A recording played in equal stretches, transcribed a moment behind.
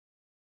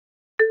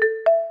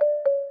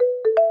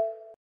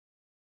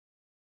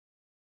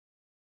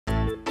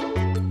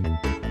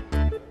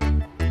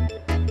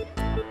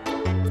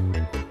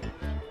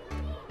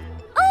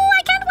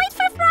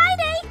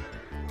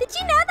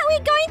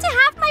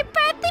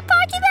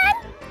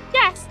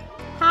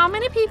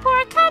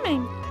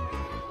going?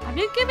 Have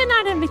you given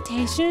out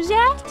invitations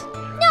yet?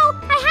 No,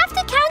 I have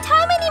to count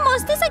how many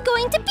monsters are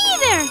going to be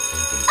there.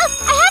 Oh,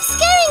 I have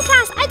scaring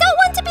class. I don't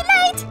want to be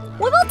late.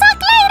 We will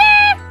talk later.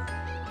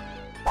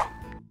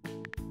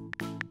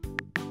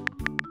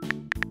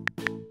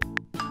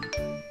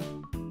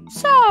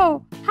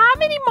 So, how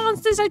many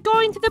monsters are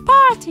going to the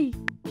party?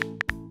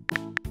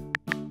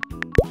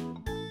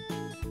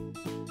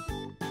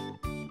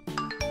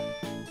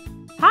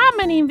 How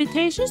many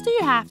invitations do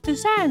you have to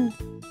send?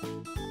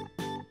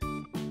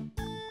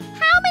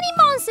 How many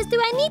monsters do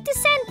I need to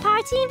send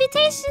party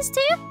invitations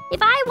to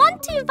if I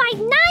want to invite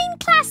 9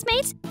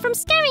 classmates from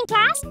scaring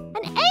class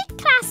and 8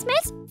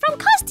 classmates from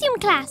costume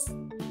class?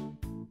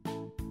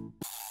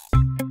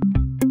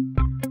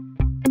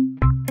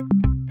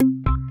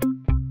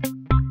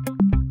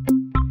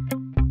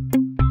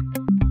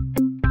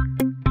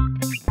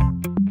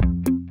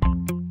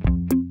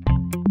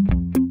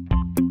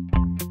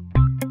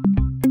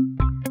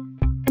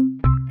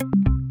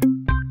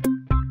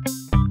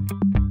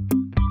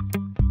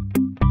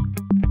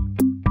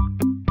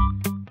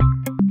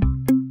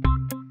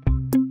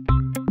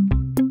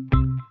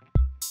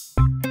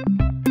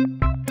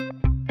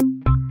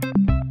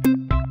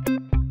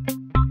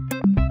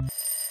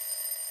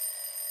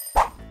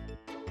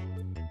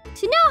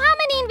 To know how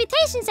many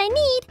invitations I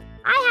need,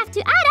 I have to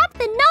add up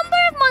the number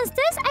of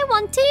monsters I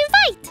want to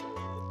invite.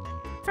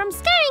 From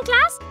scaring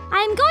class,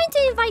 I am going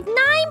to invite 9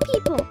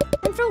 people.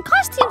 And from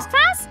costumes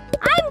class,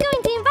 I am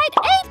going to invite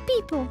 8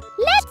 people.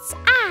 Let's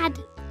add.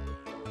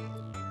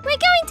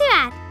 We're going to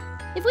add.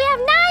 If we have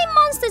 9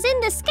 monsters in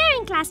the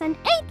scaring class and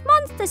 8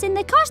 monsters in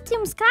the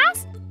costumes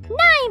class,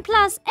 9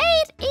 plus 8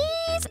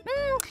 is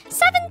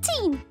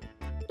 17.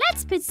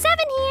 Let's put 7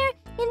 here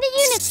in the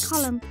units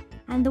column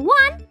and the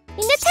 1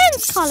 in the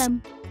tens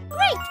column.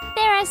 Great!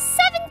 There are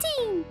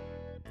 17!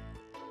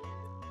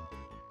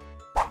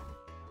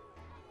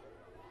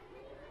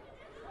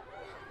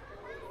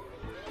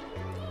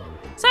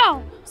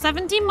 So,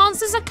 17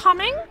 monsters are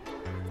coming?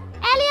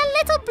 Ellie and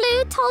Little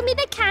Blue told me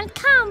they can't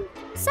come.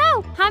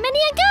 So, how many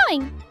are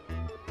going?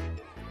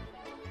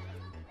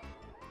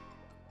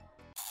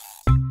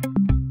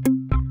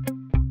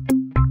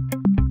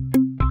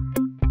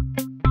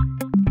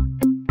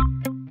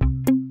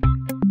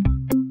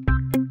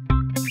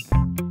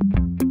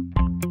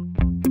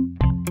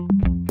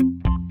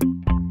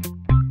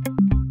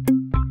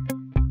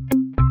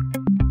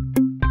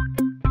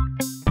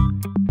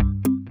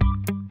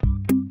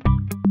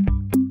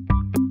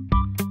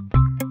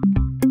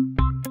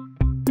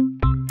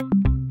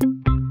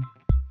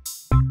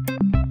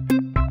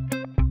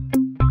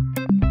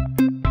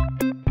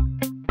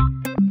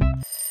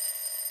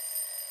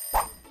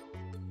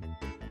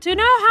 To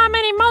know how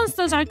many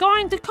monsters are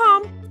going to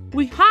come,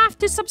 we have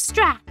to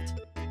subtract.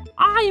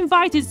 I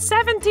invited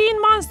 17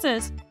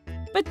 monsters,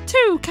 but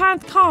 2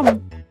 can't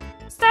come.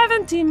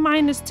 17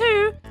 minus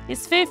 2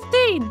 is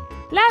 15.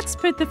 Let's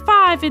put the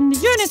 5 in the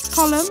units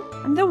column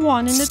and the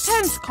 1 in the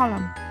tens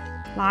column,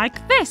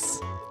 like this.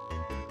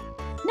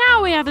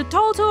 Now we have the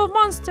total of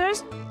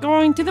monsters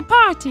going to the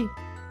party.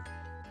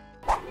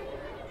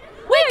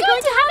 We're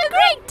going to have a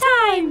great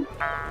time!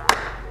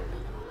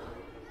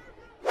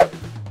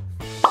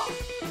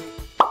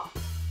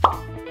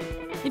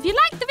 If you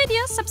like the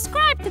video,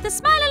 subscribe to the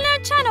Smile and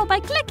Learn channel by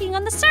clicking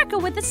on the circle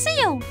with the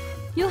seal.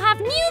 You'll have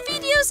new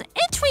videos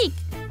each week.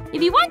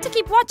 If you want to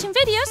keep watching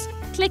videos,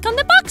 click on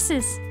the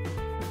boxes.